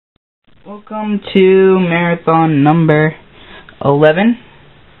Welcome to marathon number 11,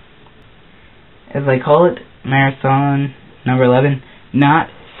 as I call it, marathon number 11, not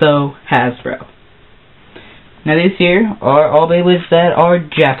so Hasbro. Now this year are all Beyblades that are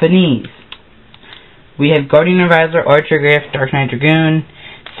Japanese. We have Guardian Advisor, Archer Griff, Dark Knight Dragoon,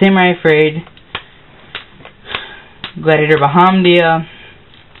 Samurai Afraid, Gladiator Bahamdia,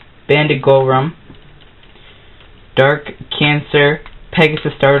 Bandit Golrum, Dark Cancer,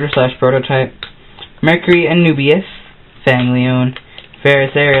 Pegasus Starter / Prototype, Mercury Anubius, Fang Leon,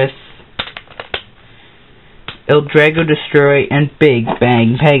 Ferris Eris, Eldrago Destroy, and Big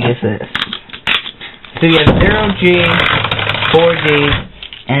Bang Pegasus. So you have 0G, 4G,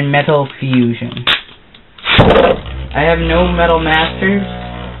 and Metal Fusion. I have no Metal Masters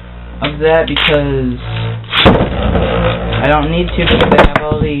of that because I don't need to, because I have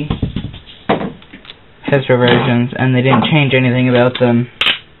all the Hasbro versions, and they didn't change anything about them.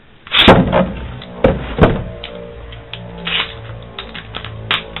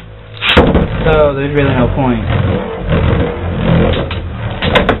 So there's really no point.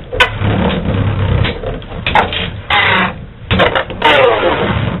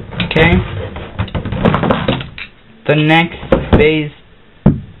 Okay. The next phase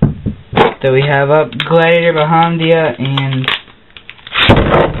that we have up, Gladiator Bahamdia and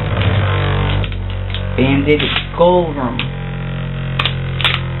Bandit Golrum.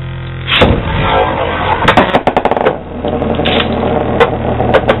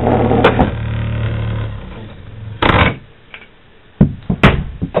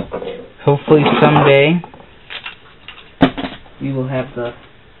 Hopefully someday we will have the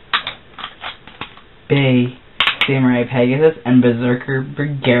Bay Samurai Pegasus and Berserker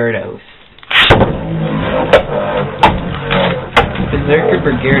Brigarados. Berserker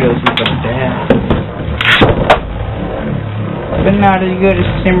Brigarados is the best, but not as good as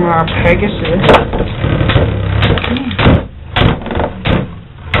Samurai Pegasus.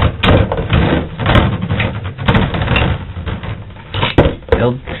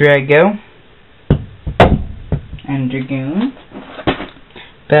 Eldrago and Dragoon.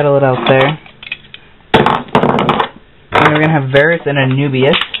 Battle it out there. And we're gonna have Varus and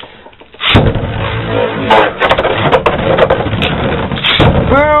Anubius.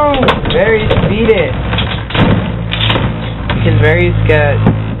 Boom! Varus beat it! Because Varus got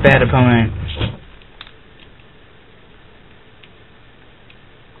bad opponent.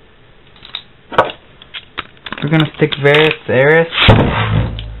 We're gonna stick Varus Eris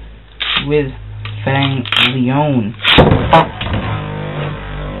with Fang Leon.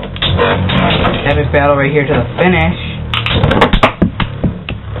 Epic battle right here to the finish.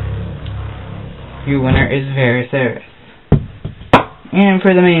 Your winner is Varus Eris. And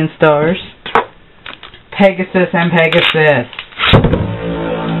for the main stars, Pegasus and Pegasus.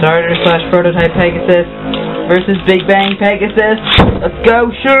 Starter / Prototype Pegasus versus Big Bang Pegasus. Let's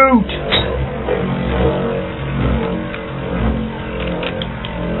go shoot!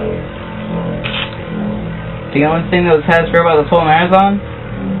 The only thing that was Hasbro about this whole marathon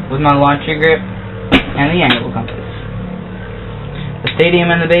was my launcher grip and the angle compass. The stadium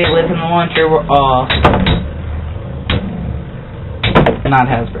and the Beyblades and the launcher were all not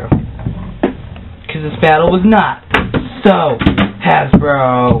Hasbro. Because this battle was not so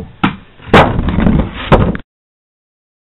Hasbro.